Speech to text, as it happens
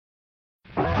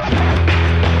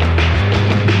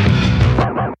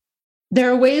there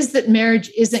are ways that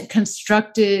marriage isn't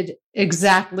constructed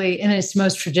exactly in its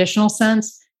most traditional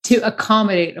sense to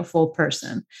accommodate a full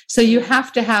person. So you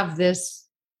have to have this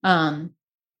kind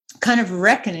of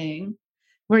reckoning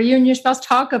where you and your spouse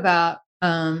talk about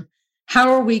how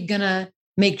are we going to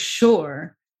make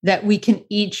sure that we can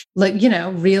each,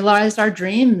 realize our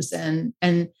dreams and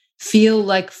feel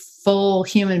like full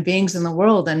human beings in the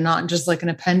world and not just like an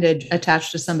appendage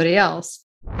attached to somebody else.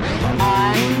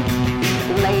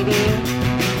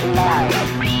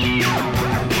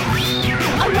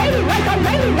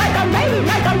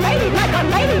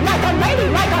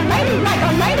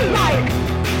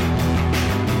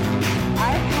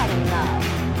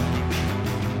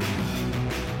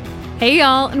 Hey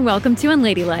y'all, and welcome to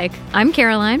Unladylike. I'm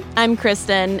Caroline. I'm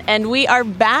Kristen, and we are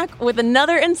back with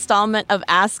another installment of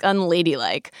Ask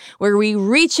Unladylike, where we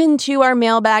reach into our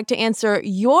mailbag to answer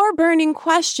your burning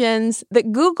questions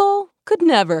that Google could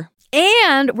never.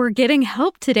 And we're getting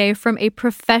help today from a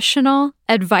professional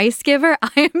advice giver.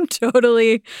 I am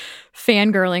totally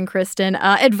fangirling Kristen.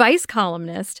 Advice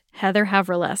columnist Heather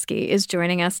Havrilesky is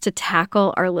joining us to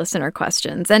tackle our listener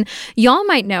questions. And y'all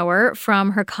might know her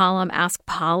from her column Ask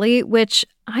Polly, which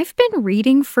I've been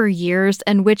reading for years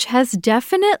and which has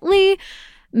definitely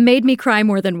made me cry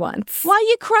more than once. Why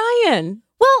you crying?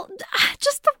 Well,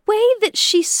 just the way that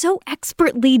she so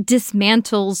expertly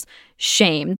dismantles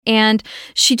shame. And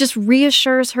she just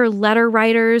reassures her letter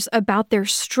writers about their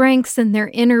strengths and their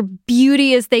inner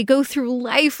beauty as they go through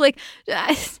life.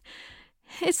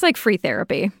 It's like free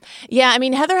therapy. Yeah, I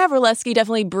mean, Heather Havrilesky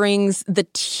definitely brings the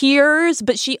tears,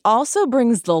 but she also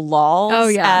brings the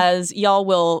lulls, as y'all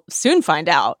will soon find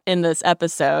out in this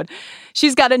episode.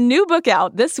 She's got a new book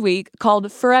out this week called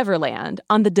Foreverland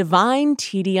on the divine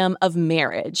tedium of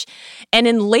marriage. And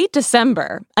in late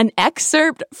December, an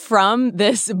excerpt from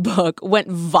this book went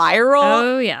viral.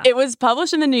 Oh, yeah. It was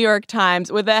published in the New York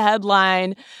Times with the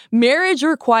headline, "Marriage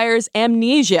Requires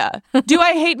Amnesia. Do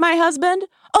I hate my husband?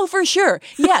 Oh, for sure.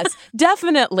 Yes,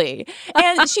 definitely."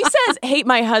 And she says, hate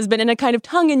my husband in a kind of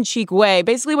tongue-in-cheek way.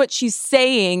 Basically, what she's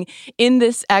saying in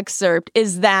this excerpt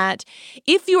is that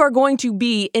if you are going to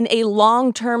be in a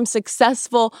long-term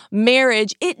successful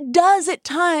marriage, it does at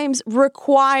times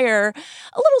require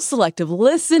a little selective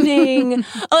listening,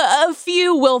 a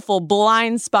few willful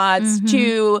blind spots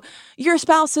to your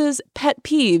spouse's pet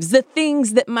peeves, the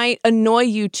things that might annoy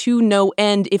you to no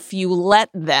end if you let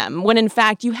them, when in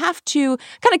fact you have to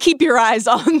kind of keep your eyes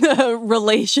on the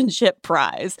relationship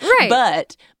prize. Right.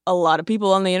 But a lot of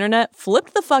people on the internet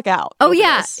flipped the fuck out. Oh,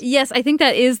 yeah. This. Yes, I think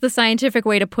that is the scientific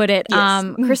way to put it. Yes.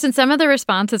 Kristen, some of the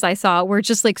responses I saw were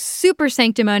just like super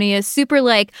sanctimonious, super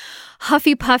like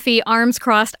huffy puffy, arms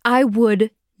crossed. I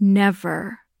would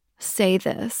never say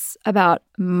this about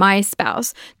my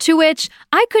spouse, to which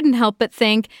I couldn't help but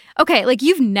think, okay, like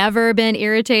you've never been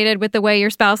irritated with the way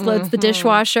your spouse loads the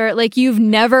dishwasher. Like you've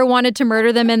never wanted to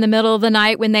murder them in the middle of the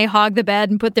night when they hog the bed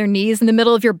and put their knees in the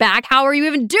middle of your back. How are you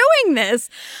even doing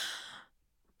this?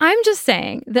 I'm just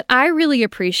saying that I really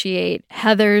appreciate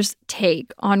Heather's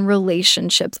take on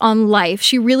relationships, on life.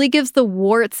 She really gives the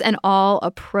warts and all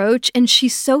approach, and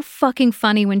she's so fucking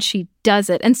funny when she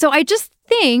does it. And so I just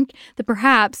think that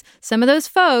perhaps some of those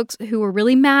folks who were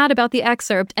really mad about the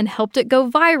excerpt and helped it go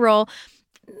viral,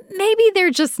 maybe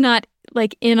they're just not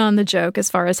like in on the joke as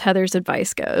far as Heather's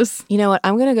advice goes. You know what?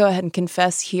 I'm going to go ahead and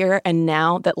confess here and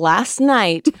now that last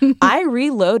night I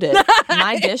reloaded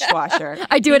my dishwasher.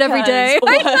 I do it every day.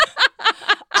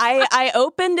 I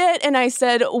opened it and I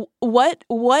said, what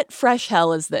fresh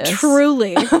hell is this?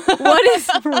 Truly. What is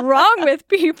wrong with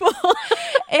people?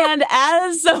 And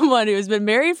as someone who's been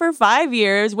married for 5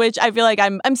 years, which I feel like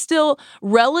I'm still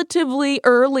relatively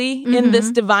early in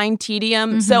this divine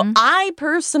tedium. So I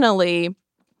personally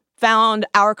found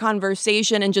our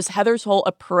conversation and just Heather's whole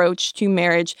approach to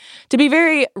marriage to be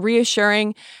very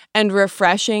reassuring and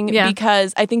refreshing,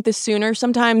 because I think the sooner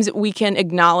sometimes we can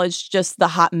acknowledge just the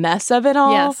hot mess of it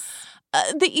all,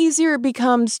 the easier it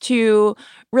becomes to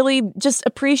really just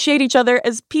appreciate each other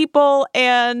as people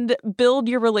and build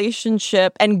your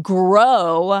relationship and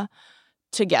grow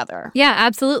together. Yeah,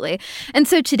 absolutely. And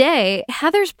so today,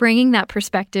 Heather's bringing that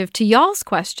perspective to y'all's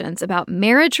questions about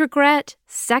marriage regret,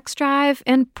 sex drive,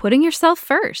 and putting yourself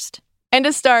first. And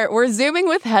to start, we're zooming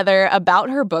with Heather about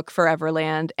her book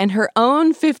Foreverland and her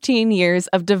own 15 years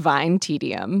of divine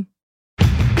tedium.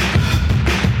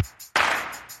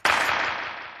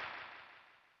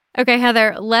 Okay,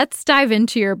 Heather, let's dive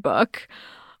into your book.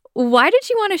 Why did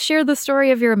you want to share the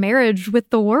story of your marriage with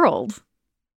the world?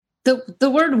 The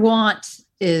word "want"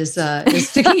 is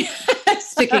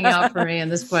sticking out for me in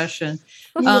this question.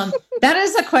 That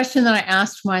is a question that I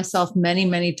asked myself many,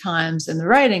 many times in the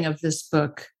writing of this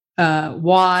book.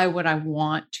 Why would I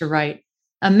want to write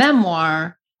a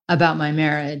memoir about my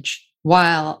marriage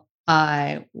while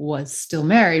I was still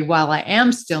married, while I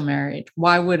am still married?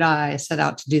 Why would I set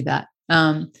out to do that?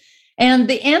 And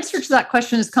the answer to that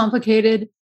question is complicated.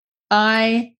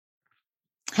 I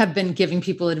have been giving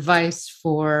people advice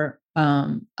for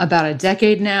about a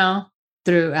decade now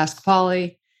through Ask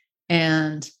Polly,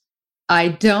 and I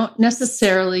don't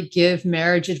necessarily give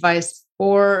marriage advice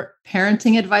or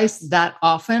parenting advice that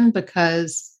often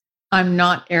because I'm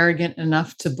not arrogant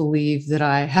enough to believe that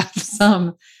I have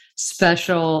some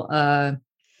special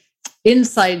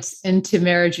insights into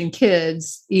marriage and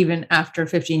kids, even after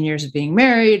 15 years of being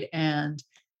married. And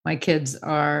my kids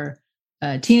are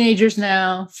teenagers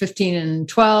now, 15 and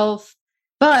 12.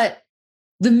 But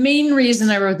the main reason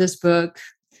I wrote this book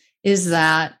is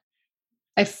that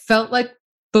I felt like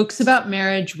books about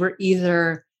marriage were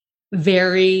either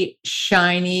very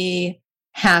shiny,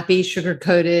 happy,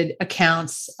 sugar-coated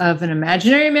accounts of an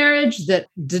imaginary marriage that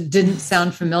didn't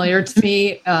sound familiar to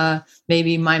me.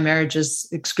 Maybe my marriage is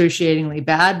excruciatingly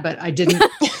bad, but I didn't.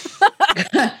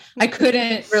 I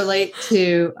couldn't relate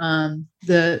to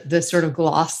the sort of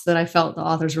gloss that I felt the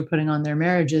authors were putting on their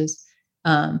marriages.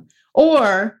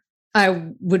 Or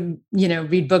I would,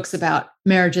 read books about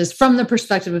marriages from the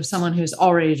perspective of someone who's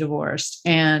already divorced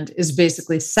and is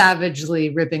basically savagely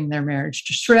ripping their marriage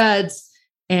to shreds.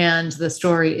 And the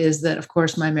story is that, of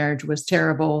course, my marriage was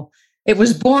terrible. It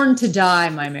was born to die,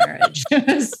 my marriage. It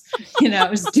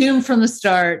was doomed from the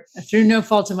start. Through no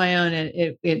fault of my own,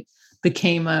 it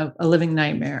became a living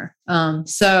nightmare.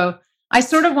 So I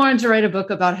sort of wanted to write a book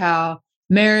about how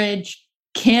marriage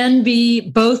can be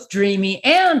both dreamy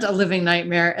and a living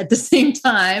nightmare at the same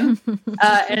time.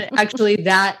 And actually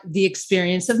that the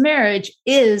experience of marriage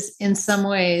is in some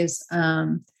ways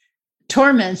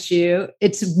torments you.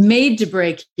 It's made to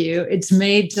break you. It's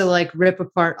made to rip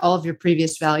apart all of your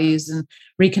previous values and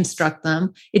reconstruct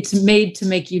them. It's made to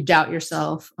make you doubt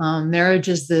yourself. Marriage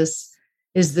is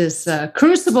this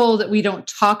crucible that we don't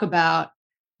talk about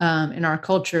in our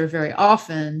culture very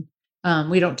often.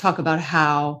 We don't talk about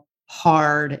how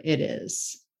hard it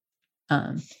is,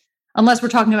 unless we're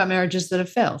talking about marriages that have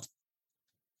failed.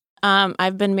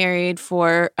 I've been married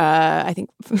for, I think,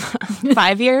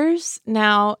 5 years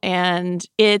now, and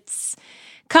it's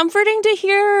comforting to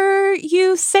hear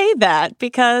you say that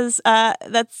because I'll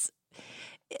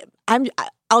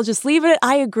just leave it.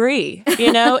 I agree.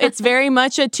 It's very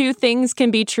much a two things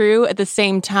can be true at the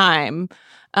same time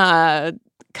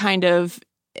kind of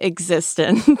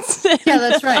existence. Yeah,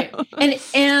 that's right.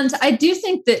 And I do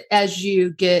think that as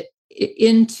you get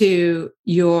into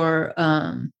your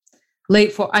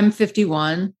I'm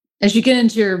 51. As you get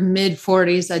into your mid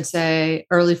 40s, I'd say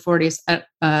early 40s,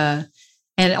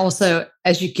 and also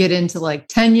as you get into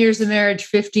 10 years of marriage,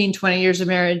 15, 20 years of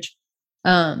marriage,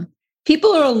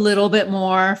 people are a little bit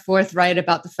more forthright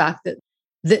about the fact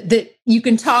that you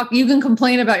can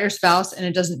complain about your spouse, and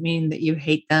it doesn't mean that you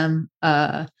hate them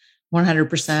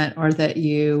 100% or that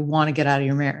you want to get out of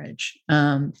your marriage.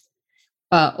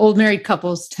 Old married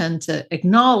couples tend to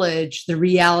acknowledge the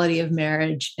reality of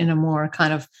marriage in a more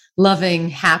kind of loving,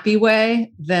 happy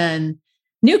way than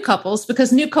new couples,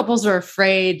 because new couples are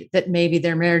afraid that maybe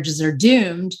their marriages are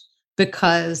doomed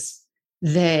because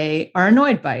they are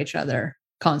annoyed by each other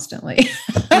constantly.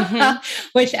 Mm-hmm.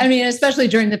 Which, especially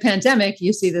during the pandemic,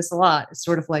 you see this a lot. It's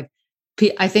sort of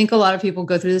I think a lot of people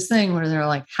go through this thing where they're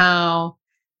like, how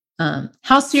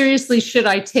seriously should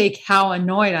I take how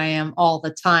annoyed I am all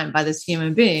the time by this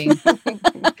human being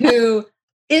who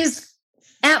is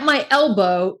at my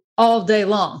elbow all day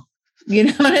long?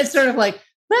 And it's sort of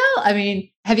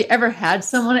have you ever had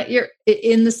someone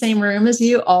in the same room as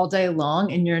you all day long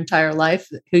in your entire life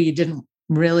who you didn't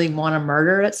really want to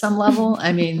murder at some level?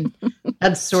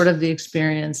 That's sort of the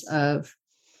experience of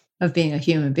being a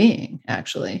human being,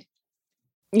 actually.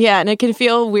 Yeah, and it can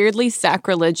feel weirdly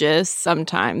sacrilegious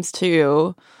sometimes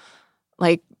too.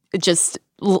 Just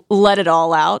let it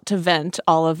all out to vent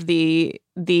all of the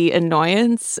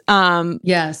annoyance.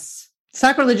 Yes.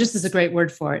 Sacrilegious is a great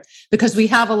word for it, because we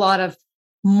have a lot of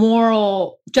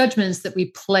moral judgments that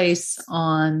we place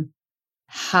on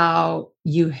how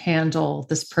you handle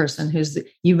this person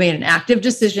you made an active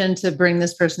decision to bring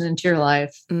this person into your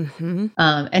life. Mm-hmm.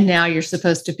 And now you're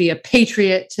supposed to be a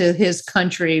patriot to his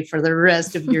country for the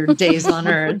rest of your days on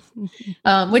earth.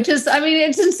 Which is,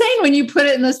 it's insane when you put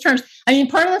it in those terms.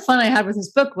 Part of the fun I had with this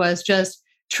book was just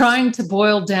trying to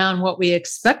boil down what we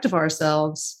expect of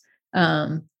ourselves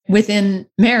within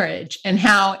marriage and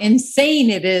how insane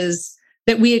it is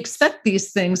that we expect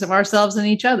these things of ourselves and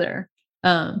each other.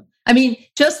 I mean,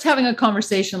 just having a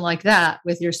conversation like that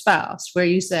with your spouse where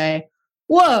you say,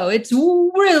 whoa, it's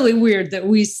really weird that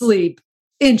we sleep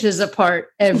inches apart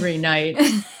every night.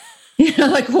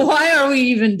 Like, why are we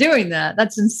even doing that?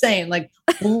 That's insane. Like,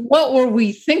 what were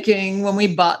we thinking when we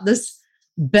bought this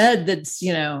bed that's,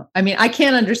 I mean, I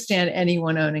can't understand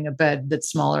anyone owning a bed that's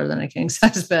smaller than a king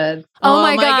size bed. Oh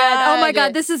my God. Oh my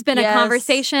God. This has been a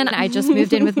conversation. I just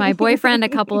moved in with my boyfriend a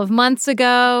couple of months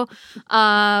ago.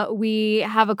 We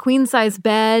have a queen size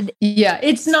bed. Yeah,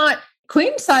 it's not,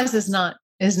 queen size is not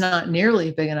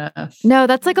nearly big enough. No,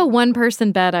 that's like a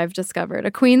one-person bed I've discovered.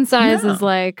 A queen size is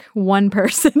like one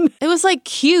person. It was like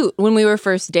cute when we were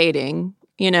first dating,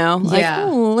 Like,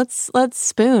 oh, let's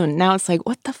spoon. Now it's like,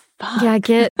 what the fuck? Yeah,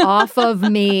 get off of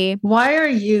me. Why are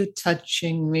you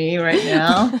touching me right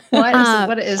now?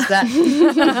 What is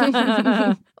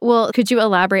that? Well, could you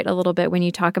elaborate a little bit when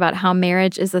you talk about how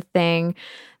marriage is a thing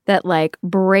that like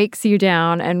breaks you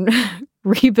down and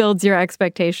rebuilds your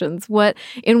expectations?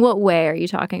 In what way are you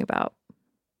talking about?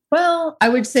 Well, I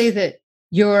would say that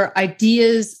your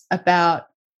ideas about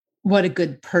what a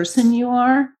good person you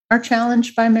are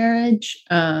challenged by marriage.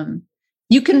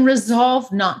 You can resolve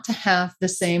not to have the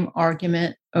same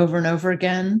argument over and over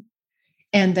again.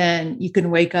 And then you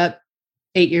can wake up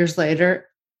 8 years later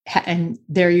and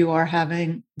there you are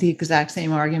having the exact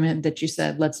same argument that you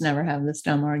said, let's never have this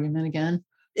dumb argument again.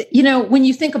 When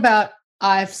you think about,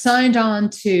 I've signed on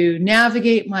to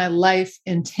navigate my life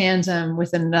in tandem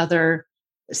with another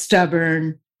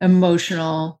stubborn,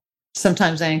 emotional,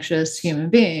 sometimes anxious human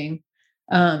being.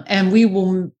 And we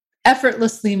will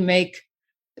effortlessly make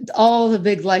all the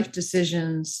big life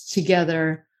decisions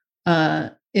together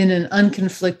in an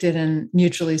unconflicted and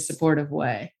mutually supportive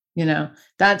way.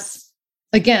 That's,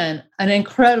 again, an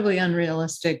incredibly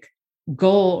unrealistic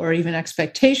goal or even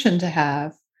expectation to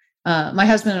have. My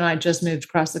husband and I just moved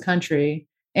across the country,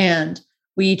 and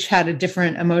we each had a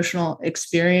different emotional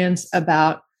experience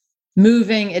about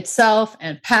moving itself,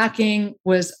 and packing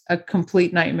was a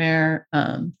complete nightmare.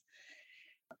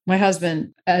 My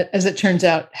husband, as it turns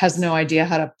out, has no idea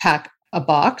how to pack a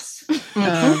box.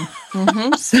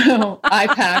 So I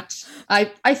packed,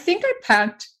 I think I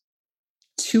packed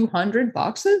 200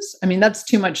 boxes. I mean, that's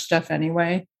too much stuff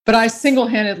anyway, but I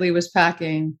single-handedly was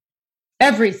packing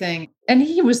everything. And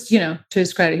he was, to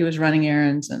his credit, he was running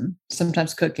errands and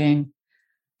sometimes cooking.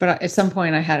 But at some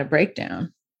point I had a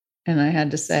breakdown and I had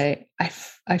to say,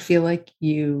 I feel like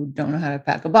you don't know how to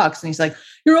pack a box. And he's like,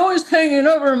 you're always hanging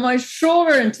over my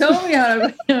shoulder and telling me how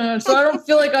to, so I don't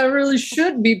feel like I really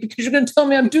should be because you're going to tell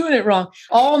me I'm doing it wrong.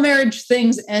 All marriage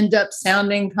things end up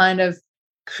sounding kind of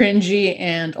cringy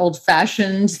and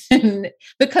old-fashioned, and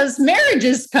because marriage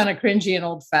is kind of cringy and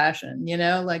old-fashioned,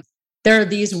 like there are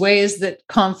these ways that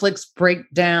conflicts break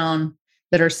down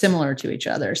that are similar to each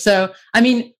other. So, I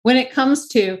mean, when it comes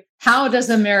to how does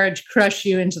a marriage crush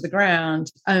you into the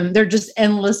ground, there are just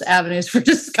endless avenues for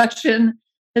discussion,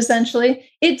 essentially.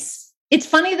 It's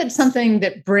funny that something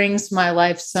that brings my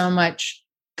life so much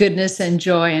goodness and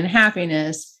joy and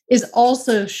happiness is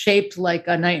also shaped like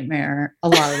a nightmare a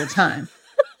lot of the time.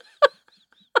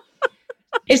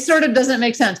 It sort of doesn't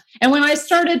make sense. And when I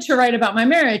started to write about my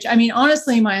marriage, I mean,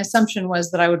 honestly, my assumption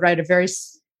was that I would write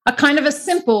a kind of a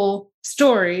simple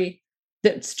story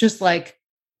that's just like,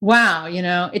 wow,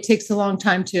 it takes a long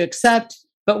time to accept.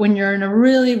 But when you're in a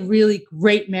really, really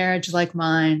great marriage like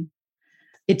mine,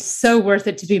 it's so worth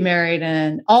it to be married.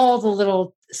 And all the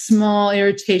little small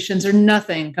irritations are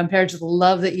nothing compared to the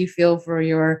love that you feel for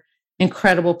your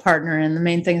incredible partner. And the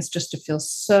main thing is just to feel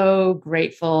so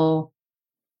grateful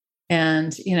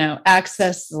and,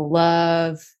 access the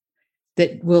love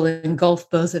that will engulf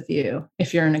both of you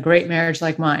if you're in a great marriage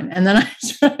like mine. And then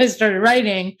I started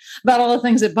writing about all the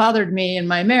things that bothered me in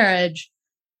my marriage.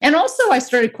 And also I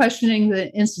started questioning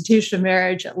the institution of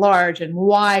marriage at large and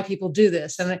why people do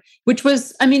this. And which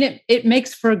was, I mean, it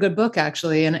makes for a good book,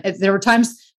 actually. And there were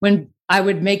times when I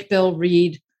would make Bill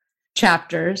read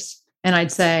chapters and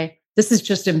I'd say, this is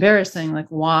just embarrassing. Like,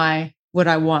 why would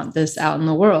I want this out in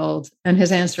the world? And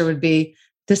his answer would be,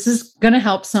 this is going to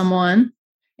help someone.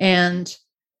 And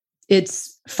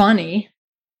it's funny.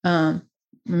 I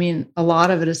mean, a lot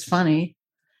of it is funny.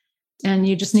 And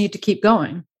you just need to keep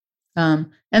going. And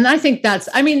I think that's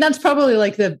probably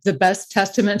like the best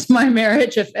testament to my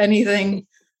marriage, if anything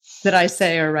that I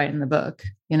say or write in the book.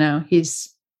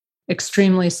 He's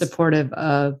extremely supportive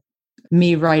of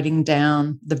me writing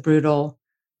down the brutal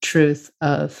truth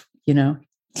of,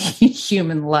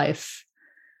 human life.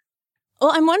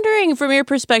 Well, I'm wondering from your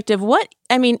perspective,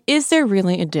 is there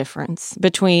really a difference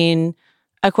between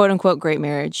a quote unquote great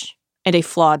marriage and a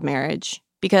flawed marriage?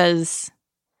 Because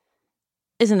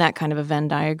Isn't that kind of a Venn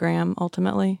diagram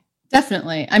ultimately?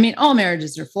 Definitely. I mean, all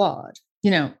marriages are flawed.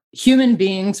 Human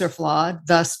beings are flawed,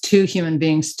 thus two human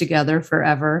beings together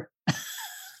forever.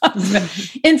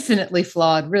 Infinitely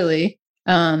flawed, really.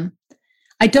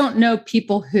 I don't know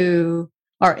people who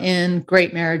are in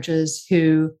great marriages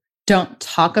who don't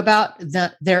talk about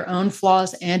their own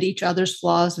flaws and each other's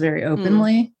flaws very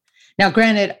openly. Now,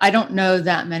 granted, I don't know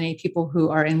that many people who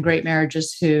are in great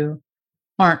marriages who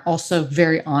aren't also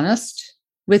very honest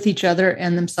with each other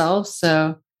and themselves.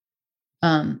 So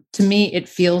to me, it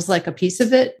feels like a piece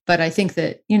of it. But I think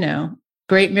that,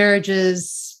 great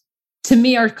marriages to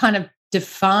me are kind of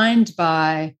defined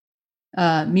by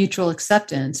mutual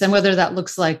acceptance. And whether that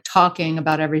looks like talking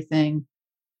about everything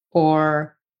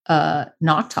or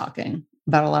not talking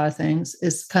about a lot of things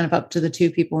is kind of up to the two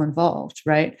people involved,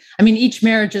 right? I mean, each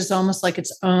marriage is almost like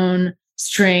its own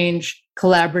strange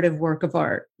collaborative work of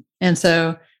art. And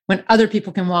so when other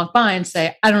people can walk by and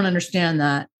say, I don't understand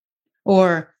that,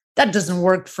 or that doesn't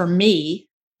work for me,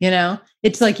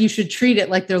 it's like you should treat it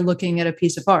like they're looking at a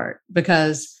piece of art,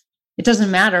 because it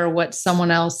doesn't matter what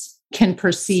someone else can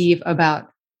perceive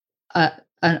about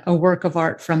a work of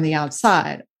art from the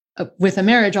outside. With a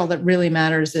marriage, all that really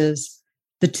matters is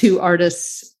the two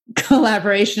artists'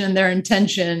 collaboration and their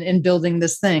intention in building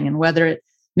this thing and whether it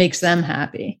makes them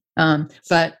happy.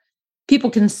 But people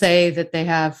can say that they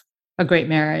have a great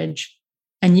marriage,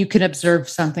 and you can observe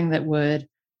something that would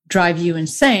drive you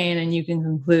insane, and you can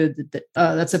conclude that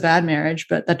that's a bad marriage,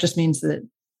 but that just means that,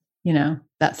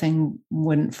 that thing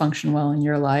wouldn't function well in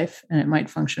your life, and it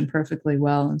might function perfectly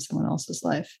well in someone else's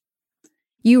life.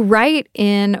 You write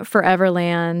in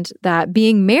Foreverland that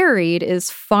being married is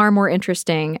far more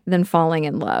interesting than falling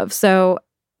in love. So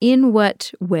in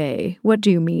what way? What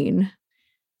do you mean?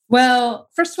 Well,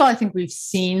 first of all, I think we've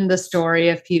seen the story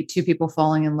of two people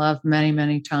falling in love many,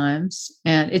 many times.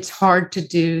 And it's hard to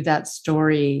do that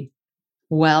story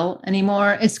well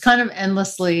anymore. It's kind of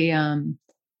endlessly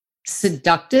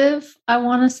seductive, I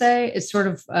want to say. It's sort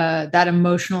of that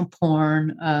emotional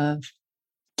porn of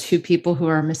two people who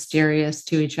are mysterious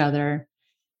to each other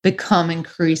become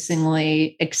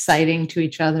increasingly exciting to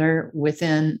each other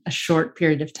within a short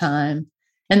period of time.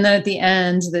 And then at the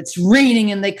end, it's raining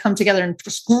and they come together and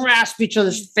just grasp each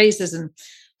other's faces and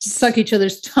suck each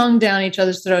other's tongue down each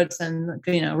other's throats and,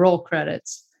 roll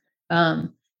credits.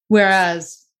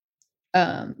 Whereas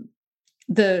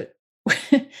the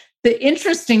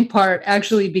interesting part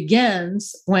actually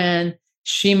begins when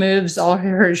she moves all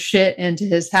her shit into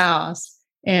his house,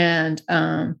 and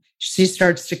she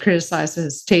starts to criticize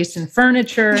his taste in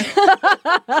furniture.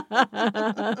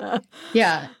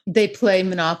 Yeah, they play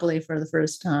Monopoly for the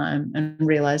first time and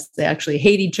realize they actually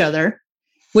hate each other,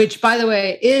 which, by the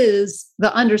way, is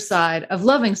the underside of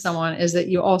loving someone, is that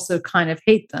you also kind of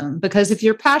hate them. Because if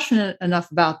you're passionate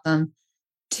enough about them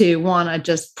to want to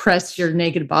just press your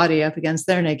naked body up against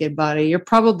their naked body, you're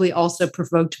probably also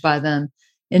provoked by them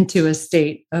into a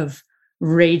state of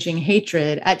raging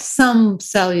hatred at some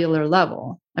cellular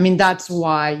level. I mean, that's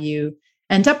why you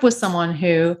end up with someone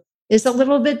who is a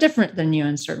little bit different than you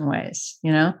in certain ways.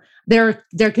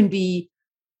 There can be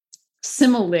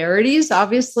similarities,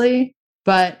 obviously,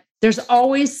 but there's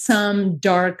always some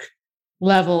dark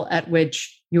level at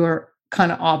which you're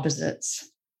kind of opposites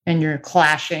and you're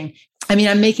clashing. I mean,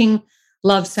 I'm making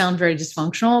love sound very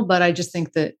dysfunctional, but I just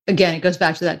think that, again, it goes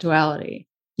back to that duality.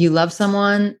 You love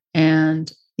someone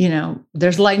and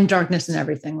there's light and darkness in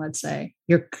everything. Let's say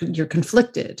you're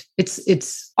conflicted.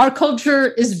 It's our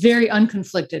culture is very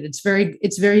unconflicted.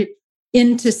 It's very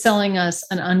into selling us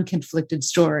an unconflicted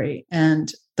story.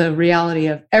 And the reality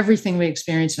of everything we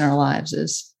experience in our lives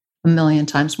is a million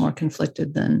times more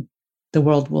conflicted than the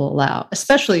world will allow,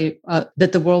 especially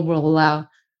that the world will allow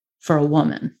for a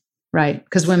woman, right?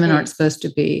 Because women aren't supposed to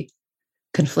be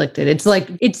conflicted. It's like,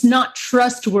 it's not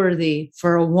trustworthy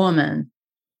for a woman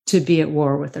to be at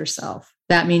war with herself.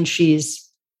 That means she's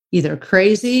either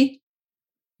crazy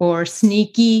or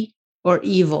sneaky or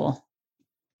evil.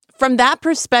 From that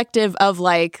perspective of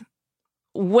like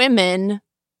women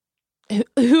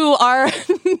who are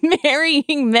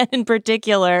marrying men in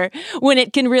particular, when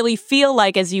it can really feel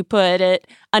like, as you put it,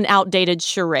 an outdated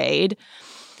charade,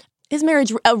 is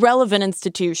marriage a relevant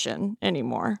institution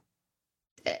anymore?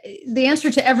 The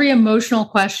answer to every emotional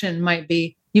question might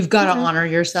be, you've got to honor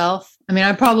yourself. I mean,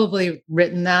 I've probably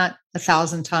written that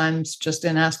 1,000 times just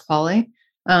in Ask Polly.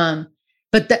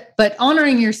 But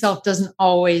honoring yourself doesn't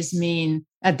always mean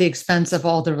at the expense of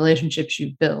all the relationships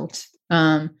you've built.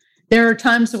 There are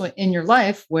times in your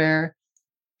life where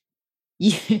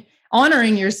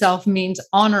honoring yourself means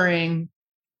honoring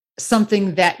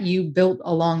something that you built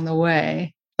along the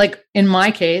way. Like in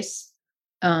my case,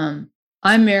 I'm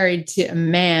married to a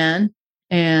man,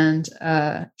 and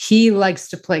he likes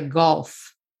to play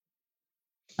golf.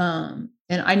 And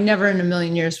I never in a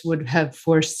million years would have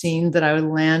foreseen that I would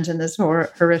land in this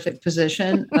horrific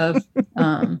position of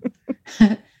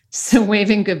so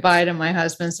waving goodbye to my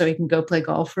husband so he can go play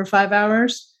golf for 5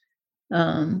 hours.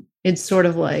 It's sort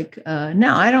of like,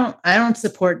 no, I don't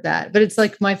support that. But it's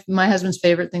like my husband's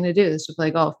favorite thing to do is to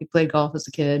play golf. He played golf as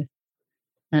a kid.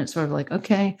 And it's sort of like,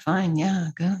 okay, fine. Yeah,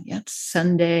 go. Yeah, it's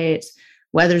Sunday.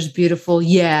 Weather's beautiful.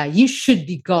 Yeah, you should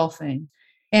be golfing.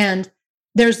 And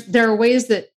there are ways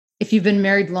that if you've been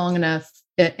married long enough,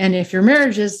 and if your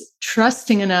marriage is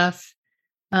trusting enough,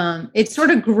 it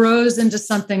sort of grows into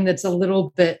something that's a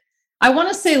little bit, I want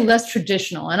to say, less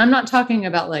traditional. And I'm not talking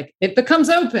about like it becomes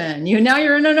open. Now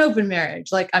you're in an open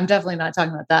marriage. Like, I'm definitely not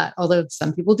talking about that, although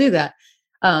some people do that.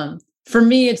 For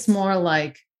me, it's more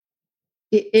like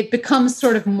it becomes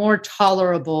sort of more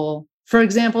tolerable. For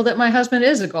example, that my husband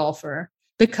is a golfer,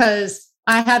 because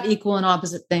I have equal and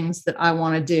opposite things that I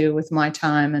want to do with my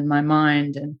time and my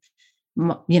mind and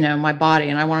my body.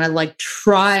 And I want to like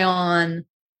try on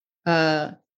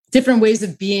different ways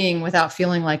of being without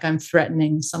feeling like I'm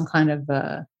threatening some kind of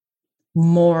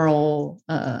moral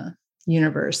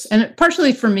universe. And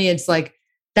partially for me, it's like,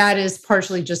 that is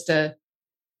partially just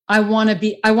I want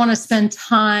to spend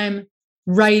time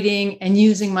writing and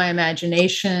using my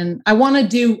imagination. I want to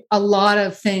do a lot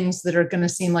of things that are going to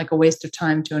seem like a waste of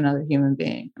time to another human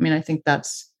being. I mean, I think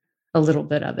that's a little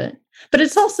bit of it. But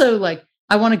it's also like,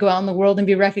 I want to go out in the world and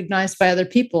be recognized by other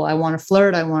people. I want to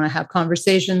flirt. I want to have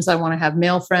conversations. I want to have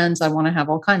male friends. I want to have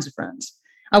all kinds of friends.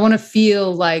 I want to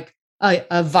feel like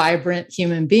a vibrant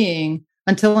human being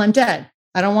until I'm dead.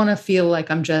 I don't want to feel like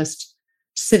I'm just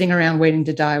sitting around waiting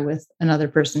to die with another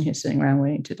person who's sitting around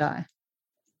waiting to die.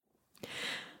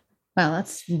 Wow,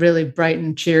 that's really bright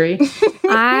and cheery.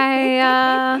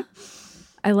 I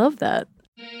love that.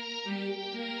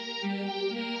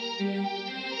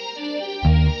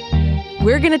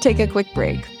 We're going to take a quick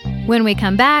break. When we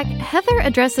come back, Heather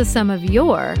addresses some of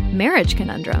your marriage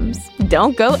conundrums.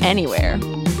 Don't go anywhere.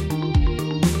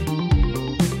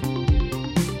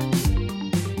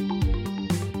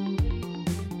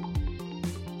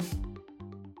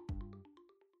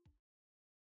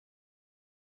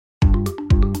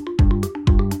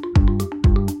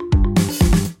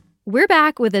 We're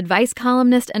back with advice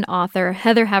columnist and author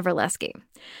Heather Havrilesky.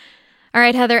 All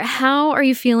right, Heather, how are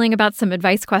you feeling about some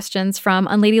advice questions from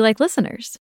Unladylike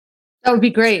listeners? That would be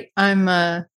great.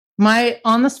 My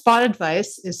on-the-spot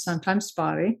advice is sometimes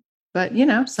spotty, but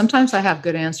sometimes I have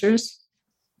good answers.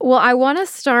 Well, I want to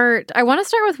start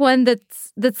with one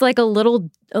that's like a little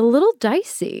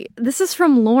dicey. This is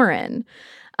from Lauren.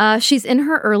 She's in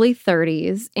her early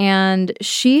 30s, and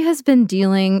she has been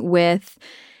dealing with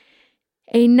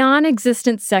a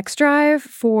non-existent sex drive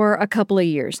for a couple of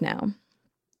years now.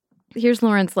 Here's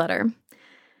Lauren's letter.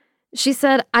 She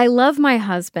said, I love my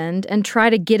husband and try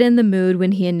to get in the mood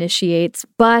when he initiates,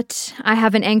 but I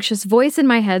have an anxious voice in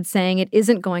my head saying it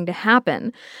isn't going to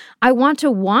happen. I want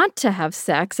to have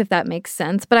sex, if that makes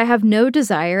sense, but I have no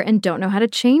desire and don't know how to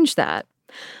change that.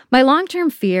 My long-term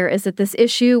fear is that this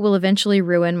issue will eventually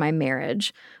ruin my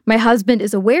marriage. My husband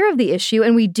is aware of the issue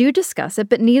and we do discuss it,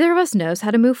 but neither of us knows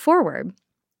how to move forward.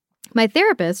 My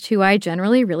therapist, who I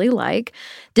generally really like,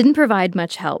 didn't provide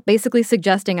much help, basically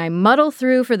suggesting I muddle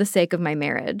through for the sake of my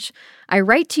marriage. I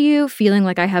write to you feeling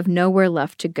like I have nowhere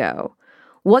left to go.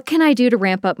 What can I do to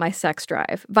ramp up my sex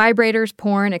drive? Vibrators,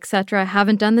 porn, etc.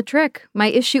 haven't done the trick. My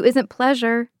issue isn't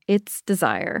pleasure, it's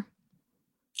desire.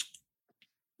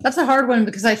 That's a hard one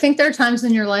because I think there are times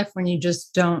in your life when you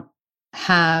just don't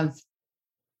have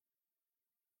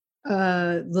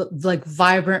like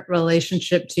vibrant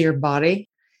relationship to your body.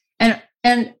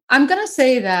 And I'm going to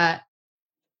say that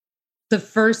the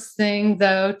first thing,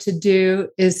 though, to do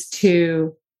is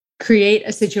to create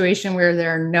a situation where there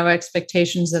are no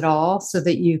expectations at all so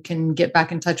that you can get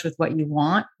back in touch with what you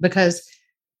want. Because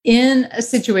in a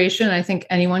situation, I think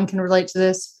anyone can relate to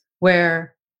this,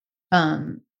 where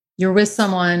you're with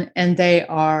someone and they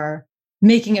are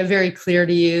making it very clear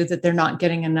to you that they're not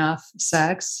getting enough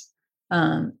sex.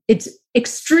 It's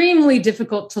extremely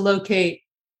difficult to locate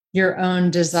your own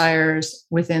desires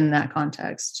within that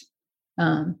context.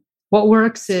 What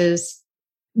works is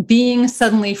being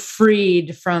suddenly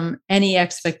freed from any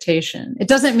expectation. It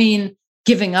doesn't mean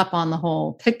giving up on the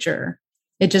whole picture.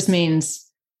 It just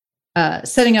means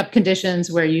setting up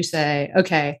conditions where you say,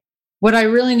 okay, what I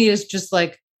really need is just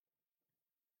like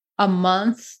a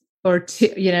month or two,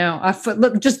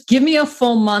 just give me a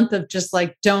full month of just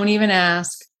like, don't even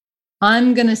ask.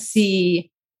 I'm going to see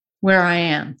where I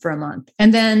am for a month.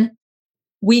 And then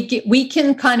we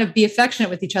can kind of be affectionate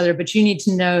with each other, but you need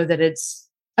to know that it's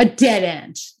a dead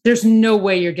end. There's no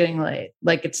way you're getting laid.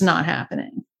 Like, it's not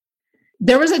happening.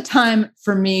 There was a time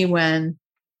for me when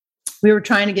we were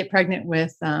trying to get pregnant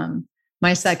with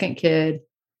my second kid,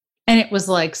 and it was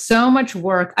like so much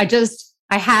work. I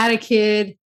had a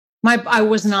kid. I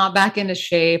was not back into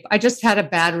shape. I just had a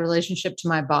bad relationship to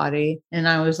my body. And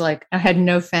I was like, I had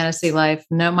no fantasy life.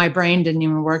 No, my brain didn't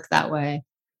even work that way.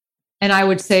 And I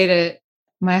would say to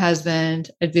my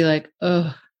husband, I'd be like,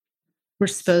 oh, we're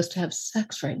supposed to have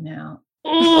sex right now.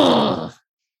 Ugh.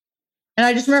 And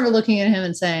I just remember looking at him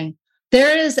and saying,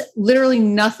 there is literally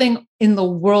nothing in the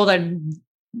world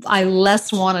I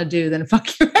less want to do than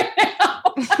fuck you right now.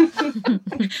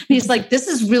 He's like, this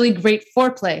is really great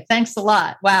foreplay. Thanks a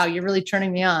lot. Wow, you're really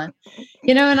turning me on.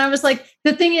 And I was like,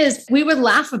 the thing is, we would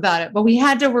laugh about it, but we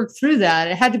had to work through that.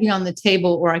 It had to be on the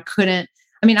table, or I couldn't.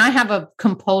 I mean, I have a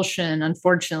compulsion,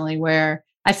 unfortunately, where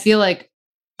I feel like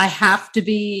I have to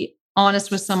be honest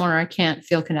with someone or I can't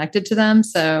feel connected to them.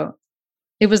 So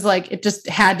it was like, it just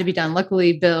had to be done.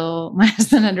 Luckily, Bill, my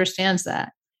husband, understands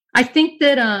that. I think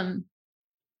that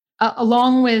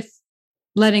along with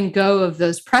letting go of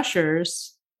those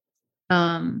pressures,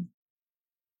 I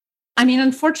mean,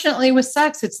 unfortunately with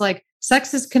sex, it's like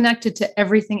sex is connected to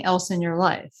everything else in your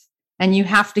life. And you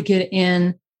have to get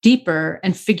in deeper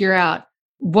and figure out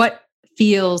what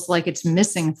feels like it's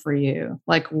missing for you.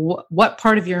 Like what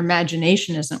part of your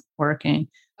imagination isn't working?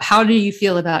 How do you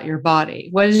feel about your body?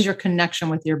 What is your connection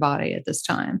with your body at this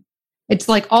time? It's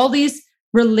like all these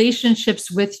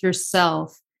relationships with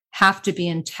yourself have to be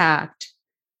intact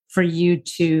for you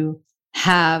to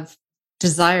have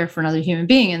desire for another human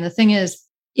being. And the thing is,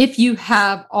 if you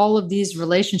have all of these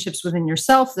relationships within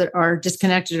yourself that are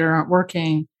disconnected or aren't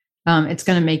working, it's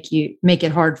going to make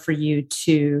it hard for you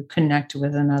to connect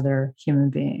with another human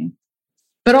being.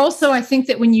 But also, I think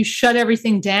that when you shut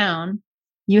everything down,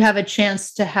 you have a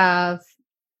chance to have,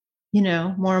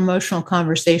 more emotional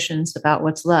conversations about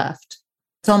what's left.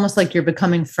 It's almost like you're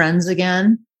becoming friends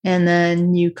again. And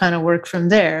then you kind of work from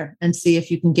there and see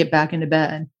if you can get back into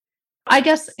bed. I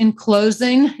guess in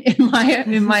closing, in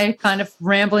my kind of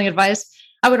rambling advice,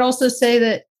 I would also say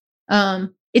that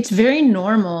it's very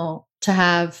normal to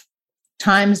have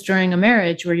times during a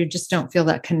marriage where you just don't feel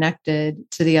that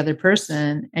connected to the other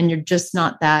person and you're just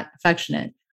not that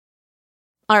affectionate.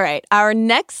 All right. Our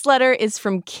next letter is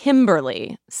from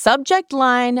Kimberly. Subject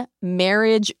line,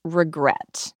 marriage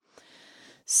regret.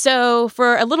 So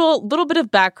for a little bit of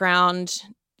background,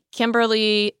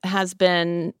 Kimberly has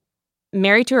been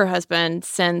married to her husband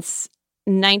since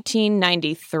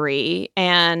 1993,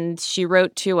 and she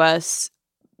wrote to us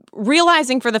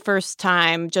realizing for the first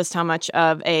time just how much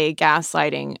of a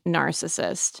gaslighting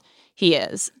narcissist he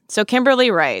is. So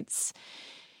Kimberly writes,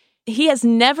 he has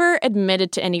never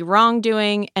admitted to any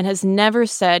wrongdoing and has never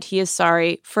said he is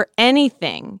sorry for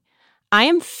anything. I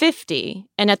am 50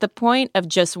 and at the point of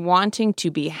just wanting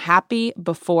to be happy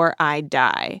before I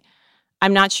die.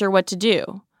 I'm not sure what to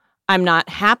do. I'm not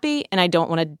happy and I don't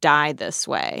want to die this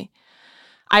way.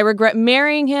 I regret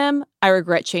marrying him. I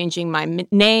regret changing my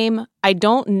name. I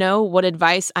don't know what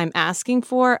advice I'm asking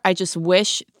for. I just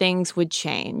wish things would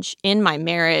change in my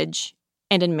marriage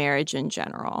and in marriage in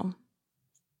general.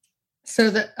 So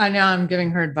that I know I'm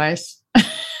giving her advice.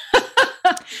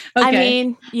 Okay. I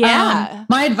mean, yeah.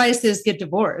 My advice is get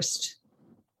divorced.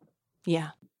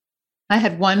 Yeah. I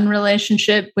had one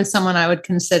relationship with someone I would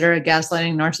consider a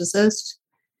gaslighting narcissist.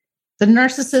 The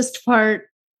narcissist part,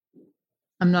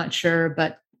 I'm not sure,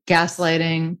 but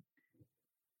gaslighting,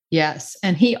 yes.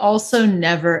 And he also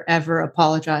never, ever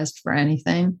apologized for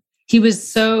anything. He was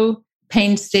so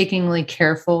painstakingly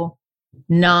careful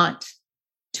not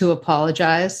to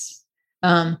apologize,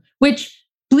 which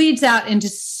bleeds out into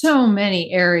so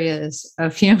many areas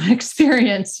of human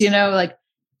experience. Like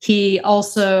he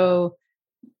also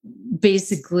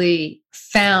basically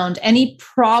found any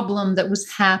problem that was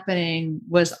happening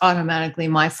was automatically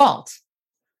my fault.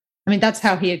 I mean, that's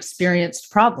how he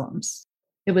experienced problems.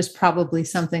 It was probably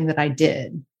something that I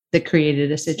did that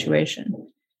created a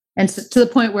situation. And so, to the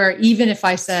point where even if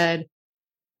I said,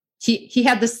 he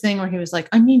had this thing where he was like,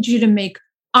 I need you to make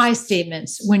I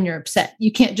statements when you're upset. You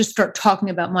can't just start talking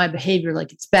about my behavior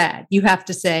like it's bad. You have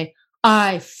to say,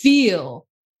 I feel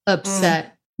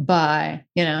upset by,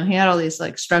 he had all these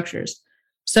like structures.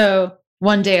 So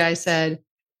one day I said,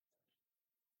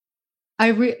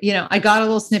 I got a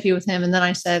little snippy with him. And then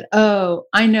I said, oh,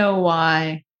 I know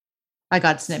why I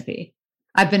got snippy.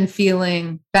 I've been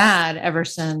feeling bad ever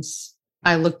since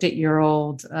I looked at your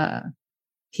old,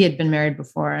 he had been married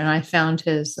before, and I found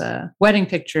his wedding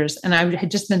pictures, and I had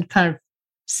just been kind of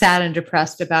sad and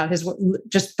depressed about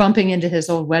just bumping into his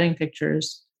old wedding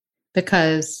pictures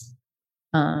because,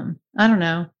 I don't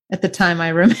know, at the time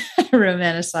I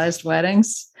romanticized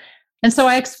weddings. And so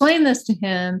I explained this to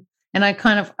him, and I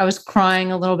was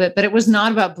crying a little bit, but it was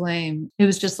not about blame. It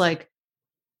was just like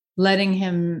letting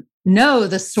him know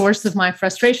the source of my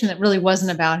frustration that really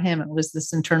wasn't about him. It was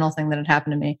this internal thing that had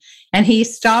happened to me. And he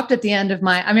stopped at the end of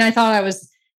I thought I was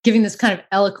giving this kind of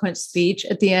eloquent speech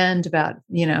at the end about,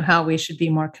 how we should be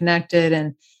more connected.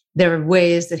 And there are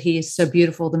ways that he's so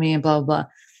beautiful to me and blah, blah, blah.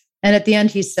 And at the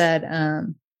end, he said,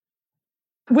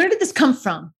 where did this come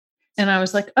from? And I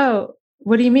was like, oh,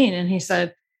 what do you mean? And he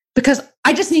said, because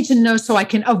I just need to know so I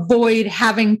can avoid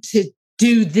having to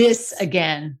do this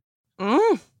again.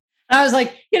 I was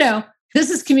like, this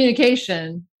is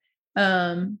communication,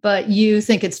 but you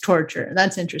think it's torture.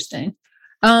 That's interesting.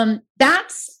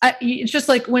 It's just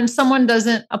like when someone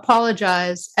doesn't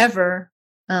apologize ever.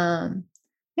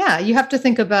 You have to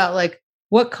think about like,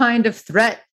 what kind of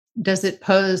threat does it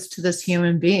pose to this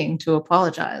human being to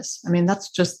apologize? I mean,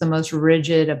 that's just the most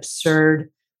rigid,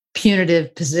 absurd,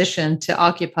 punitive position to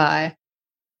occupy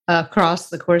across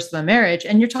the course of a marriage.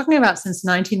 And you're talking about since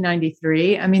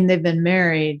 1993. I mean, they've been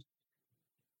married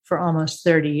for almost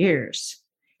 30 years.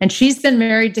 And she's been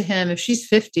married to him, if she's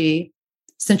 50,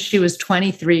 since she was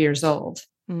 23 years old.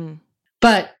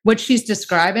 But what she's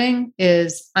describing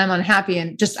is, I'm unhappy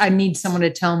and I need someone to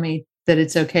tell me that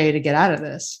it's okay to get out of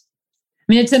this.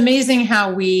 I mean, it's amazing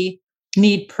how we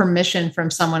need permission from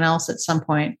someone else at some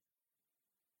point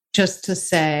just to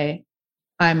say,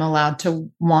 I'm allowed to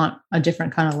want a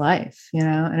different kind of life,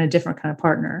 and a different kind of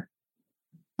partner.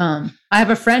 I have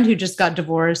a friend who just got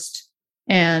divorced,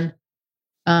 and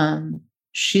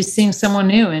she's seeing someone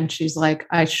new, and she's like,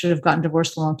 I should have gotten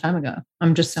divorced a long time ago.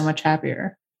 I'm just so much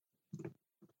happier.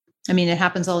 I mean, it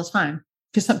happens all the time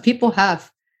because some people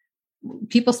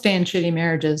stay in shitty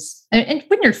marriages. And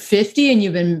when you're 50 and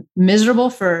you've been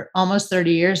miserable for almost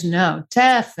 30 years, no,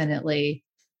 definitely.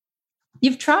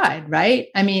 You've tried, right?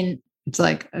 I mean, it's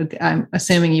like, I'm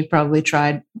assuming you probably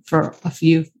tried for a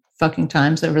few fucking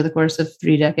times over the course of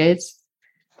 3 decades.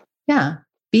 Yeah.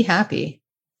 Be happy.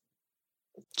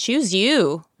 Choose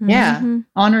you. Yeah. Mm-hmm.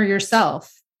 Honor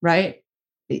yourself, right?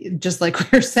 Just like we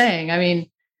were saying. I mean,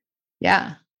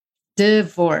 yeah.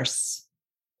 Divorce.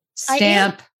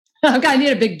 Stamp. I need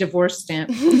a big divorce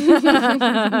stamp.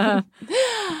 I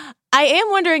am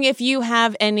wondering if you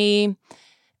have any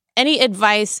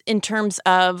advice in terms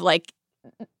of like,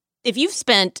 if you've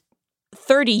spent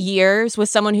 30 years with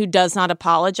someone who does not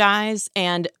apologize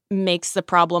and makes the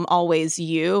problem always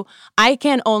you, I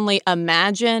can only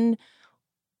imagine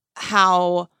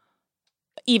how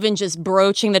even just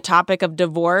broaching the topic of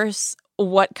divorce,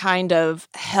 what kind of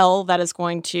hell that is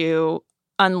going to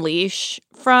unleash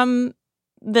from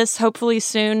this hopefully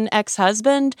soon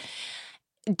ex-husband.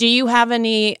 Do you have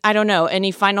any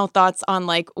final thoughts on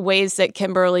like ways that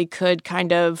Kimberly could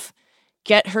kind of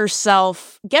get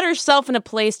herself in a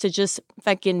place to just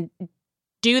fucking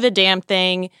do the damn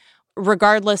thing,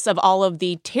 regardless of all of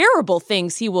the terrible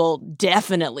things he will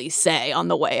definitely say on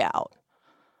the way out?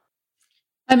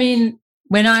 I mean,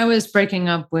 when I was breaking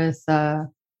up with that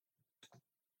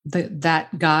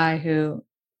guy who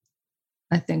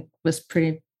I think was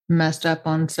pretty messed up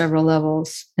on several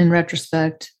levels in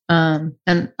retrospect,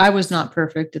 and I was not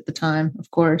perfect at the time, of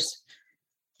course,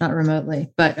 not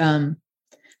remotely, but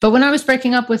when I was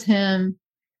breaking up with him,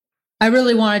 I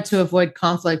really wanted to avoid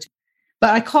conflict.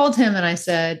 But I called him and I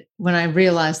said, when I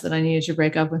realized that I needed to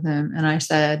break up with him, and I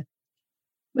said,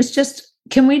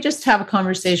 can we just have a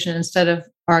conversation instead of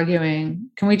arguing?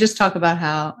 Can we just talk about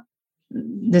how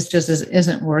this just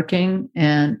isn't working?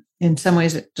 And in some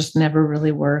ways it just never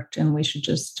really worked. And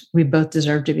we both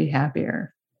deserve to be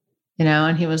happier,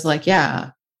 And he was like,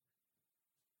 yeah,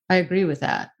 I agree with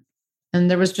that. And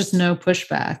there was just no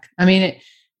pushback. I mean,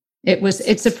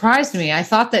 it surprised me. I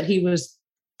thought that he was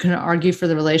going to argue for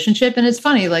the relationship. And it's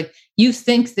funny, like you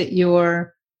think that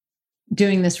you're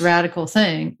doing this radical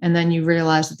thing, and then you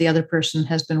realize that the other person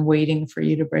has been waiting for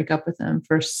you to break up with them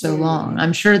for so long.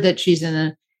 I'm sure that she's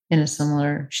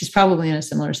she's probably in a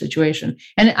similar situation.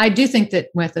 And I do think that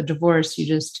with a divorce,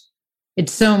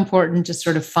 it's so important to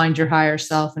sort of find your higher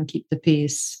self and keep the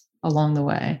peace along the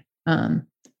way.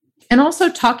 And also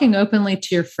talking openly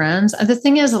to your friends. The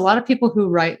thing is, a lot of people who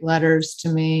write letters to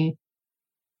me,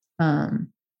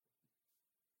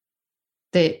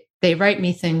 they write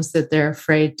me things that they're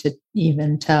afraid to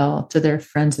even tell to their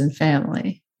friends and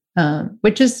family,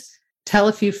 which is tell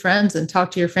a few friends and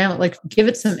talk to your family, like give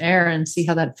it some air and see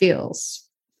how that feels.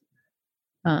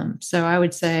 So I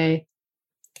would say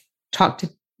talk to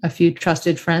a few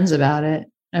trusted friends about it.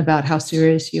 about how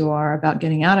serious you are about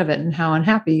getting out of it and how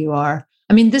unhappy you are.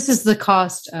 I mean, this is the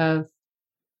cost of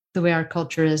the way our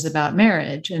culture is about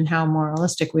marriage and how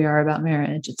moralistic we are about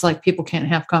marriage. It's like people can't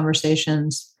have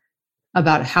conversations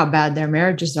about how bad their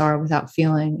marriages are without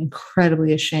feeling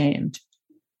incredibly ashamed.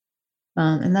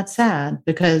 And that's sad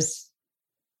because,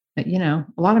 a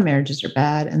lot of marriages are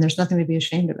bad and there's nothing to be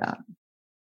ashamed about.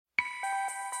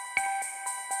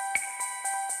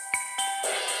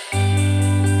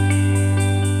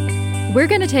 We're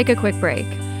going to take a quick break.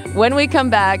 When we come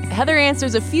back, Heather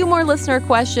answers a few more listener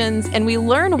questions and we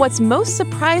learn what's most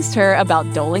surprised her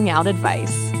about doling out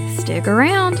advice. Stick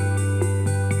around.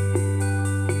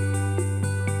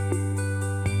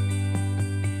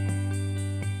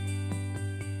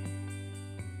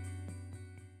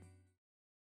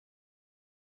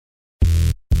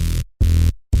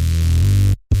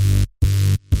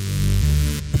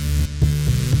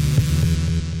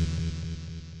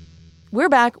 We're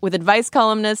back with advice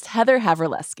columnist Heather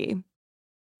Havrilesky.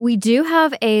 We do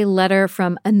have a letter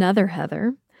from another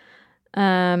Heather.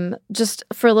 Just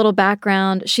for a little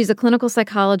background, she's a clinical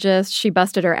psychologist. She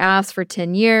busted her ass for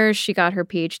 10 years. She got her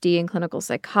PhD in clinical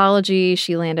psychology.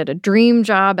 She landed a dream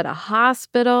job at a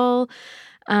hospital.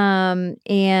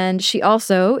 And she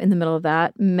also, in the middle of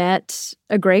that, met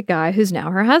a great guy who's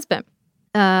now her husband.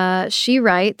 She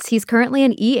writes, he's currently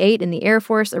an E8 in the Air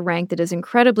Force, a rank that is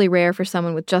incredibly rare for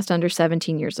someone with just under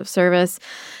 17 years of service.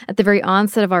 At the very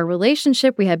onset of our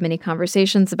relationship, we had many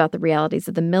conversations about the realities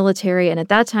of the military, and at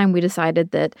that time we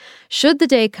decided that should the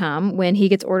day come when he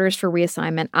gets orders for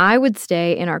reassignment, I would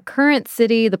stay in our current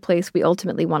city, the place we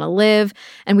ultimately want to live,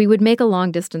 and we would make a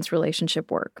long-distance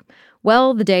relationship work.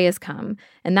 Well, the day has come,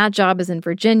 and that job is in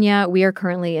Virginia. We are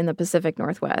currently in the Pacific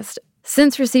Northwest.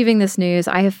 Since receiving this news,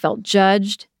 I have felt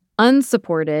judged,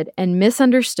 unsupported, and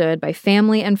misunderstood by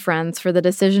family and friends for the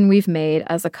decision we've made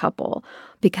as a couple.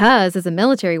 Because as a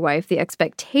military wife, the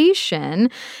expectation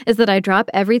is that I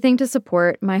drop everything to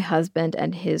support my husband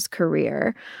and his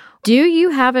career. Do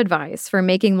you have advice for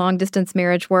making long-distance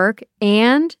marriage work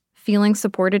and feeling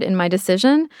supported in my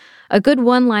decision? A good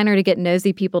one-liner to get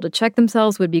nosy people to check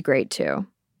themselves would be great too.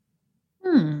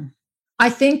 I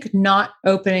think not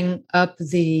opening up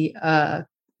the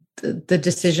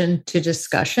decision to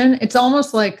discussion. It's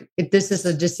almost like this is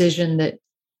a decision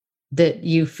that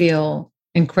you feel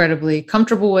incredibly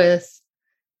comfortable with,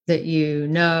 that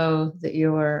that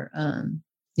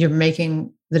you're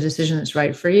making the decision that's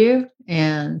right for you.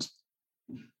 And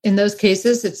in those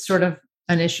cases, it's sort of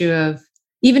an issue of,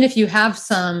 even if you have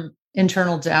some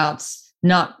internal doubts,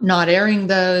 not airing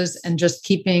those and just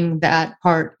keeping that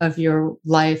part of your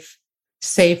life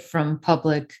safe from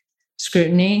public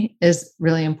scrutiny is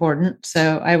really important.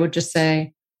 So I would just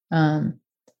say, don't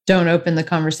open the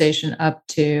conversation up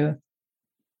to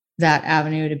that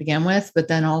avenue to begin with. But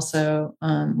then also,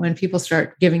 when people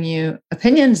start giving you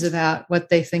opinions about what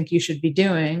they think you should be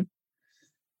doing,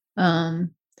 I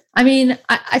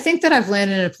think that I've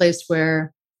landed in a place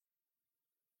where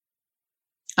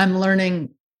I'm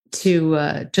learning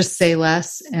to just say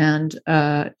less and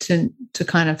to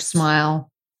kind of smile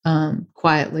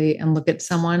quietly and look at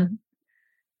someone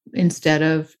instead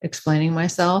of explaining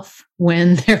myself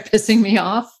when they're pissing me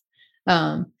off.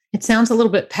 It sounds a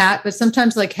little bit pat, but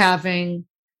sometimes like having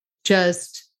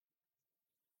just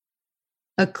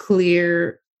a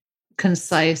clear,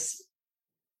 concise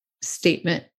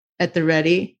statement at the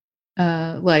ready,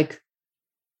 like,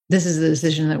 this is the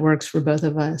decision that works for both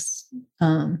of us.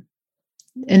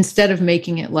 Instead of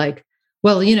making it like,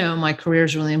 well, my career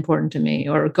is really important to me,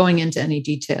 or going into any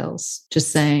details,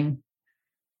 just saying,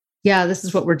 yeah, this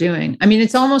is what we're doing. I mean,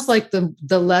 it's almost like the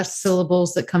less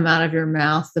syllables that come out of your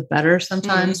mouth, the better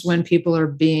sometimes when people are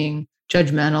being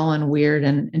judgmental and weird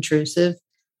and intrusive.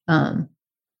 I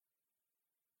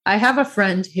have a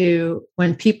friend who,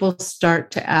 when people start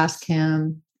to ask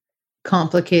him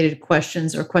complicated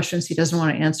questions or questions he doesn't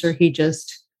want to answer, he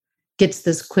just gets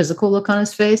this quizzical look on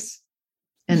his face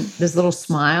and this little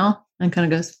smile and kind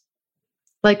of goes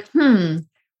like,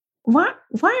 why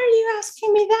are you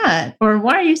asking me that? Or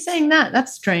why are you saying that?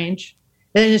 That's strange.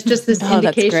 And it's just this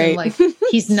indication like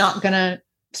he's not going to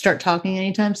start talking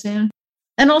anytime soon.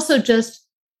 And also just,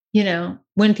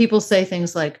 when people say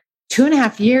things like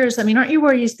 2.5 years, I mean, aren't you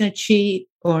worried he's going to cheat?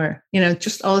 Or,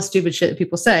 just all the stupid shit that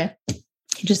people say.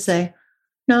 You just say,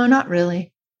 no, not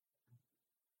really.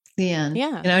 The end.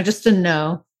 Yeah. Just a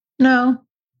no.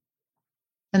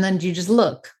 And then you just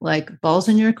look like balls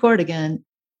in your court again.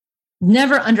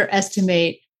 Never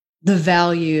underestimate the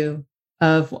value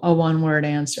of a one-word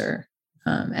answer.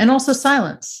 And also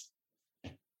silence.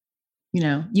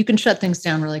 You can shut things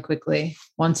down really quickly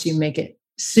once you make it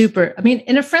super, I mean,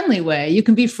 in a friendly way. You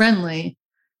can be friendly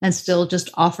and still just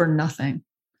offer nothing.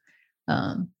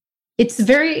 It's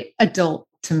very adult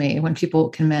to me when people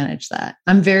can manage that.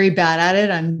 I'm very bad at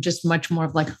it. I'm just much more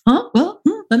of like,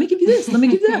 let me give you this. Let me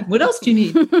give you that. What else do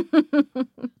you need?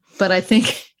 But I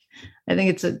think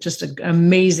it's just an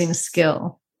amazing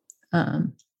skill.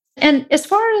 And as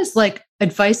far as like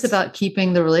advice about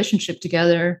keeping the relationship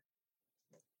together,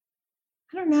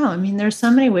 I don't know. I mean, there's so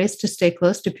many ways to stay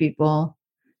close to people.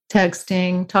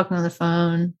 Texting, talking on the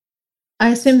phone. I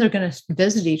assume they're going to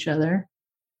visit each other.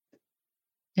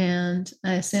 And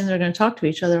I assume they're going to talk to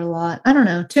each other a lot. I don't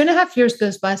know. 2.5 years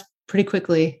goes by pretty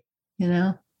quickly, you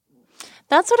know?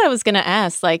 That's what I was going to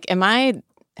ask. Like, am I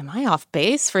off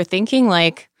base for thinking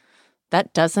like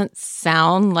that doesn't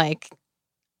sound like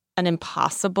an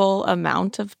impossible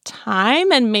amount of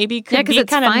time and maybe could be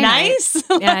kind of nice?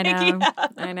 Yeah, I know.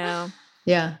 I know.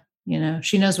 Yeah. You know,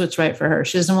 she knows what's right for her.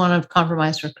 She doesn't want to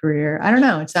compromise her career. I don't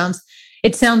know. It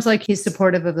sounds like he's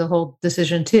supportive of the whole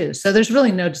decision too. So there's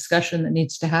really no discussion that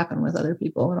needs to happen with other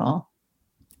people at all.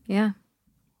 Yeah.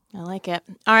 I like it.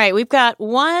 All right. We've got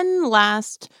one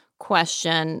last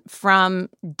question from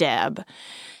Deb.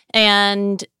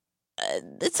 And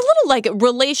it's a little like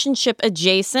relationship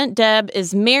adjacent. Deb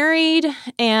is married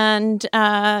and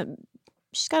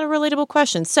she's got a relatable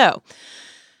question. So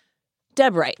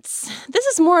Deb writes, this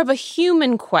is more of a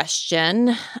human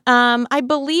question. I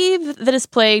believe that has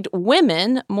plagued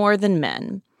women more than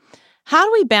men. How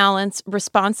do we balance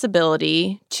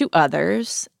responsibility to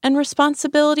others and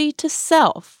responsibility to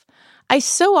self? I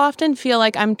so often feel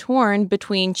like I'm torn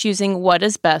between choosing what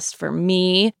is best for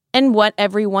me and what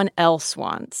everyone else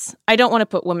wants. I don't want to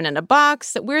put women in a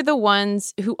box, that we're the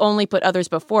ones who only put others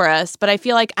before us, but I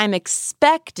feel like I'm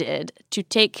expected to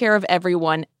take care of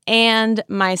everyone and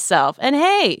myself. And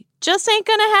hey, just ain't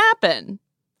gonna happen.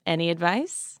 Any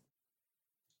advice?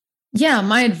 Yeah,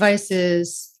 my advice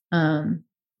is learn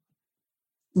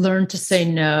to say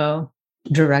no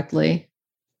directly,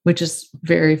 which is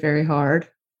very, very hard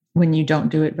when you don't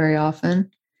do it very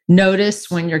often. Notice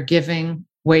when you're giving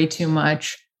way too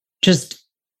much just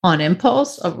on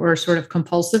impulse or sort of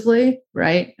compulsively,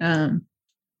 right? I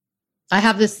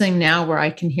have this thing now where I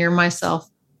can hear myself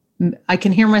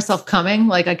coming.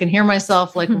 Like I can hear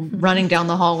myself like running down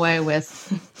the hallway with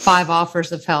 5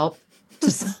 offers of help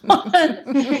to someone,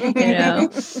 you know,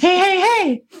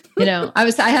 hey, you know,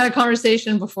 I had a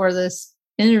conversation before this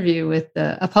interview with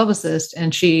a publicist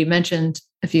and she mentioned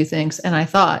a few things. And I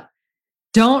thought,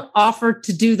 don't offer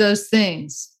to do those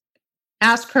things.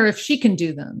 Ask her if she can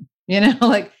do them, you know,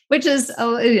 like, which is,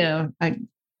 you know, I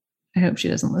hope she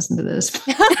doesn't listen to this.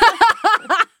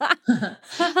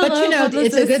 But, you know,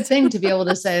 it's a good thing to be able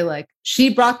to say, like,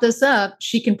 she brought this up.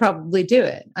 She can probably do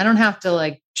it. I don't have to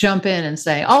like jump in and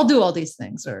say, I'll do all these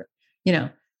things. Or, you know,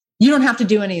 you don't have to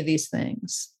do any of these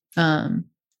things.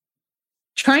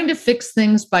 Trying to fix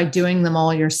things by doing them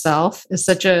all yourself is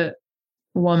such a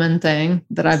woman thing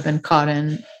that I've been caught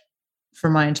in for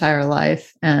my entire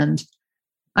life. And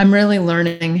I'm really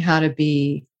learning how to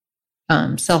be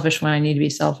selfish when I need to be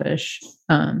selfish.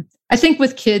 I think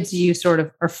with kids, you sort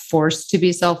of are forced to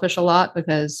be selfish a lot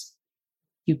because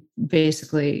you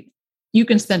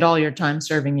can spend all your time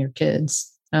serving your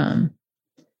kids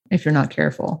if you're not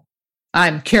careful.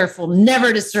 I'm careful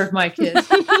never to serve my kids.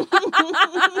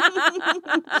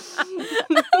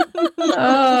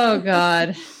 Oh,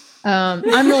 God.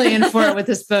 I'm really in for it with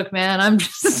this book, man. I'm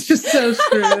just so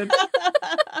screwed.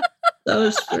 So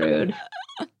screwed.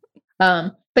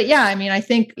 But yeah, I mean, I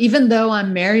think even though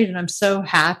I'm married and I'm so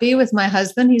happy with my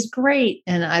husband, he's great.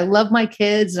 And I love my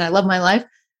kids and I love my life.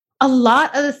 A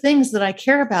lot of the things that I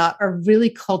care about are really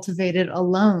cultivated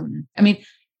alone. I mean,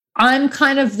 I'm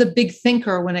kind of the big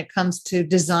thinker when it comes to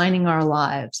designing our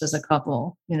lives as a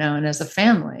couple, you know, and as a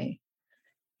family.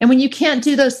 And when you can't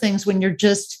do those things, when you're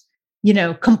just, you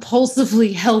know,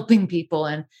 compulsively helping people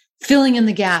and filling in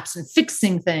the gaps and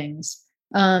fixing things,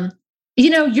 you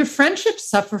know, your friendships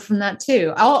suffer from that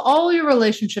too. All your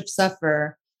relationships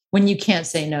suffer when you can't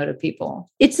say no to people.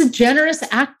 It's a generous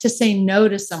act to say no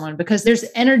to someone because there's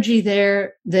energy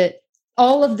there that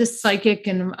all of this psychic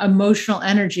and emotional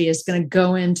energy is going to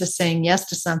go into saying yes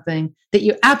to something that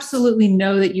you absolutely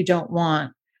know that you don't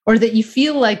want, or that you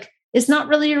feel like it's not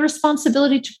really your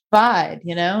responsibility to provide,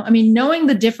 you know? I mean, knowing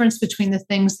the difference between the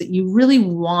things that you really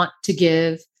want to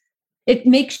give, it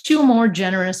makes you a more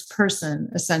generous person,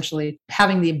 essentially,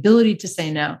 having the ability to say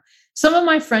no. Some of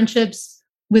my friendships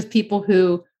with people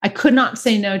who I could not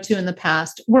say no to in the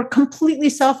past were completely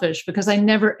selfish because I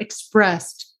never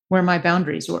expressed where my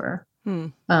boundaries were.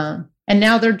 And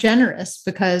now they're generous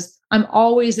because I'm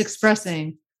always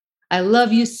expressing, I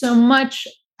love you so much.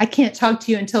 I can't talk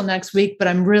to you until next week, but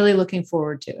I'm really looking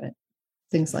forward to it.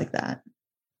 Things like that.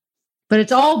 But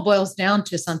it all boils down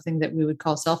to something that we would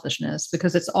call selfishness,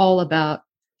 because it's all about,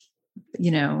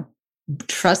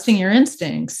 trusting your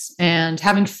instincts and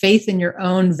having faith in your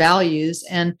own values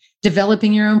and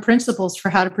developing your own principles for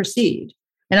how to proceed.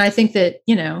 And I think that,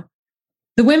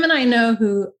 the women I know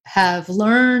who have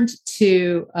learned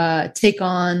to take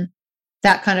on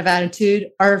that kind of attitude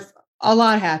are a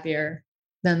lot happier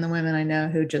than the women I know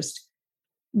who just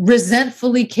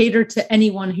resentfully cater to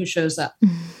anyone who shows up.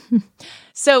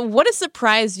 So what has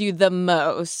surprised you the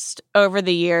most over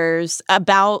the years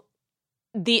about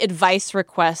the advice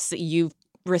requests that you've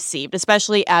received,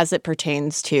 especially as it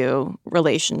pertains to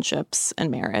relationships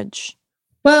and marriage?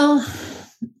 Well,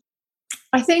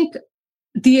 I think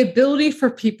the ability for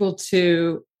people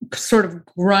to sort of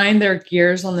grind their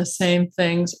gears on the same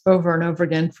things over and over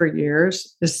again for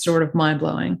years is sort of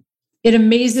mind-blowing. It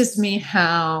amazes me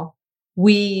how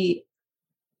we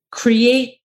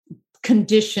create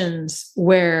conditions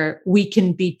where we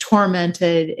can be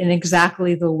tormented in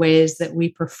exactly the ways that we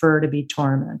prefer to be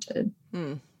tormented.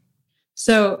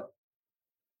 So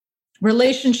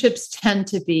relationships tend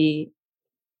to be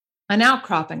an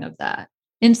outcropping of that.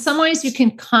 In some ways, you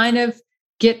can kind of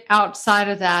get outside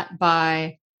of that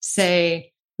by,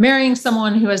 say, marrying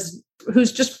someone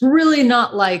who's just really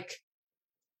not like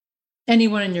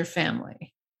anyone in your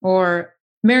family, or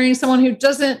marrying someone who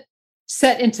doesn't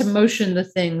set into motion the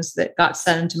things that got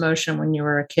set into motion when you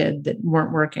were a kid that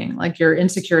weren't working, like your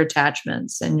insecure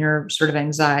attachments and your sort of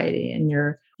anxiety and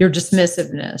your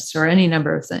dismissiveness or any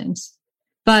number of things.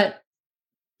 But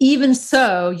even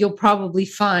so, you'll probably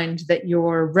find that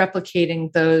you're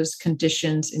replicating those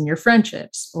conditions in your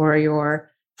friendships, or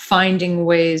you're finding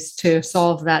ways to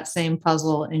solve that same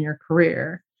puzzle in your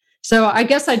career. So I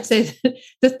guess I'd say that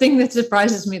the thing that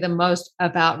surprises me the most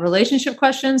about relationship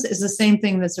questions is the same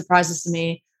thing that surprises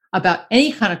me about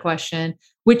any kind of question,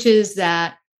 which is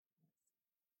that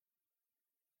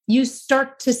you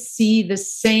start to see the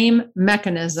same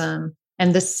mechanism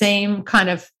and the same kind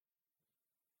of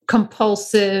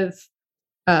compulsive,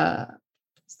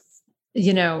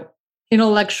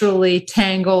 intellectually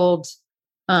tangled,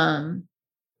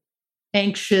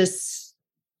 anxious,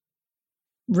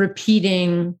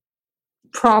 repeating,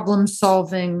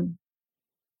 problem-solving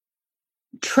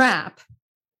trap.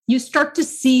 You start to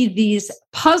see these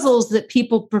puzzles that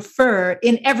people prefer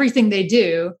in everything they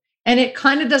do. And it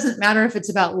kind of doesn't matter if it's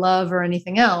about love or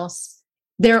anything else.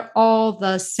 They're all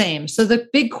the same. So the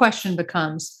big question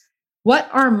becomes, what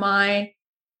are my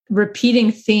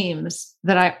repeating themes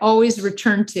that I always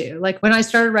return to? Like when I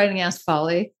started writing Ask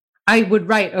Polly, I would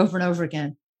write over and over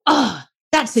again, oh,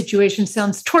 that situation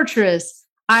sounds torturous.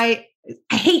 I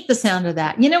hate the sound of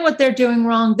that. You know what they're doing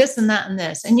wrong? This and that and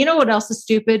this. And you know what else is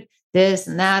stupid? This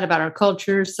and that about our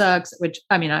culture sucks,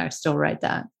 I still write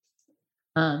that.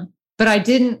 But and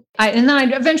then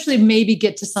I'd eventually maybe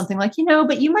get to something like,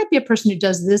 but you might be a person who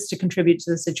does this to contribute to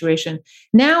the situation.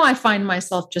 Now I find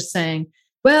myself just saying,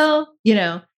 well,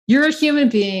 you're a human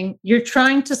being. You're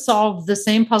trying to solve the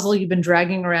same puzzle you've been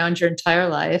dragging around your entire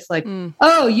life. Like,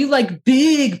 oh, you like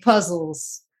big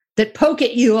puzzles that poke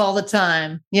at you all the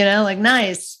time, like,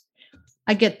 nice.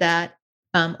 I get that.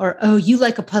 Or, oh, you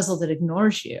like a puzzle that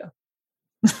ignores you.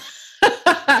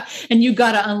 And you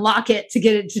got to unlock it to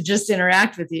get it to just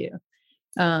interact with you.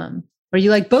 Or you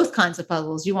like both kinds of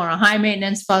puzzles. You want a high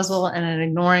maintenance puzzle and an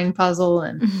ignoring puzzle.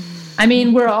 And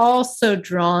we're all so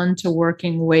drawn to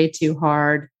working way too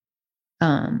hard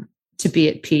to be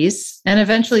at peace. And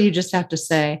eventually you just have to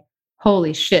say,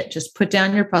 holy shit, just put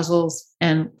down your puzzles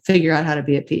and figure out how to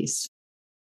be at peace.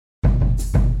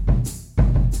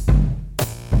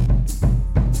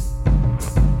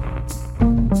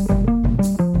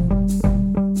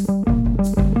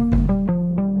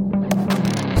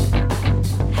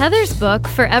 Heather's book,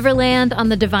 Foreverland on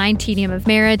the Divine Tedium of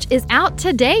Marriage, is out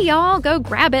today, y'all. Go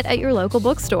grab it at your local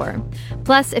bookstore.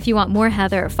 Plus, if you want more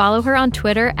Heather, follow her on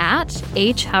Twitter at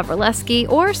 @HHavrileski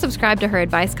or subscribe to her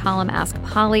advice column Ask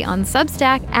Polly on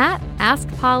Substack at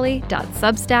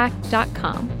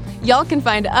askpolly.substack.com. Y'all can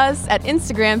find us at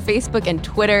Instagram, Facebook, and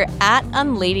Twitter at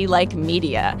Unladylike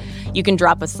Media. You can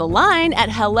drop us a line at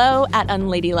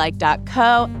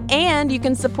hello@unladylike.co, and you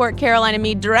can support Caroline and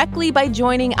me directly by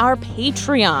joining our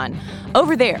Patreon.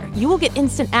 Over there, you will get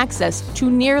instant access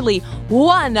to nearly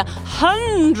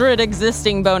 100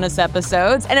 existing bonus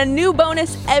episodes and a new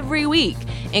bonus every week,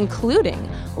 including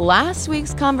last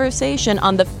week's conversation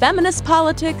on the feminist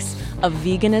politics of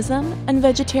veganism and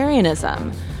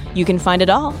vegetarianism. You can find it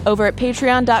all over at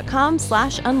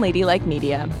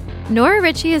patreon.com/unladylikemedia. Nora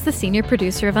Ritchie is the senior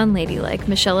producer of Unladylike.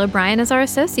 Michelle O'Brien is our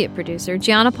associate producer.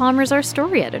 Gianna Palmer is our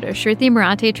story editor. Shruti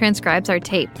Murate transcribes our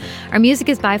tape. Our music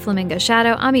is by Flamingo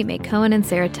Shadow, Amit May Cohen, and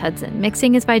Sarah Tudson.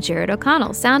 Mixing is by Jared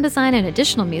O'Connell. Sound design and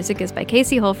additional music is by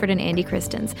Casey Holford and Andy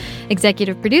Christens.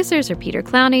 Executive producers are Peter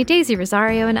Clowney, Daisy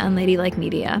Rosario, and Unladylike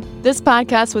Media. This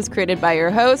podcast was created by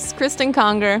your hosts, Kristen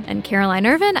Conger and Caroline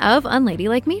Irvin of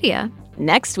Unladylike Media.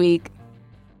 Next week.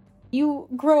 You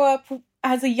grow up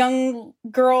as a young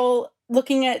girl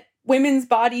looking at women's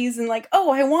bodies and like, oh,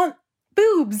 I want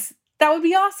boobs. That would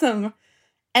be awesome.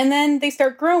 And then they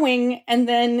start growing, and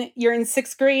then you're in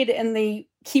 6th grade and they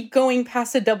keep going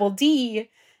past a double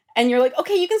D, and you're like,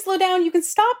 okay, you can slow down, you can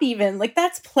stop even. Like,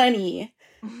 that's plenty.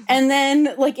 And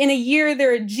then like in a year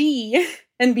they're a G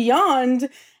and beyond,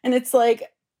 and it's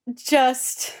like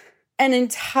just an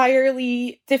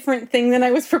entirely different thing than I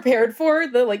was prepared for.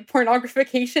 The like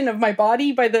pornographication of my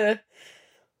body by the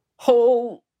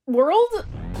whole world.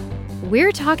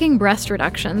 We're talking breast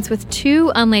reductions with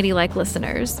 2 Unladylike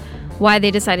listeners. Why they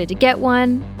decided to get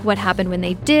one, what happened when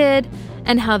they did,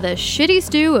 and how the shitty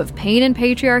stew of pain and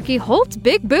patriarchy holds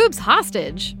big boobs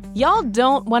hostage. Y'all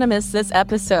don't want to miss this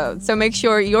episode, so make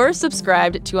sure you're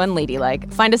subscribed to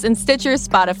Unladylike. Find us in Stitcher,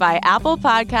 Spotify, Apple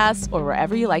Podcasts, or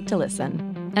wherever you like to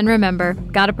listen. And remember,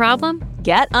 got a problem?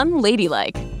 Get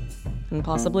Unladylike. And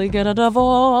possibly get a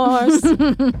divorce.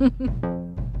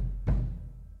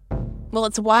 Well,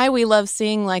 it's why we love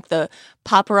seeing, like, the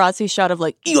paparazzi shot of,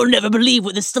 like, you'll never believe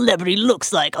what this celebrity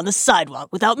looks like on the sidewalk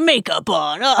without makeup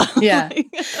on. Oh. Yeah.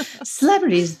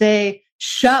 Celebrities, they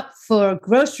shop for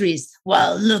groceries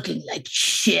while looking like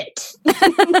shit.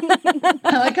 I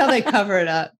like how they cover it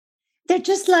up. They're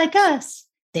just like us.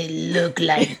 They look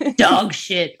like dog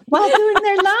shit while doing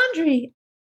their laundry.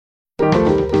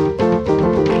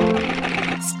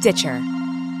 Stitcher.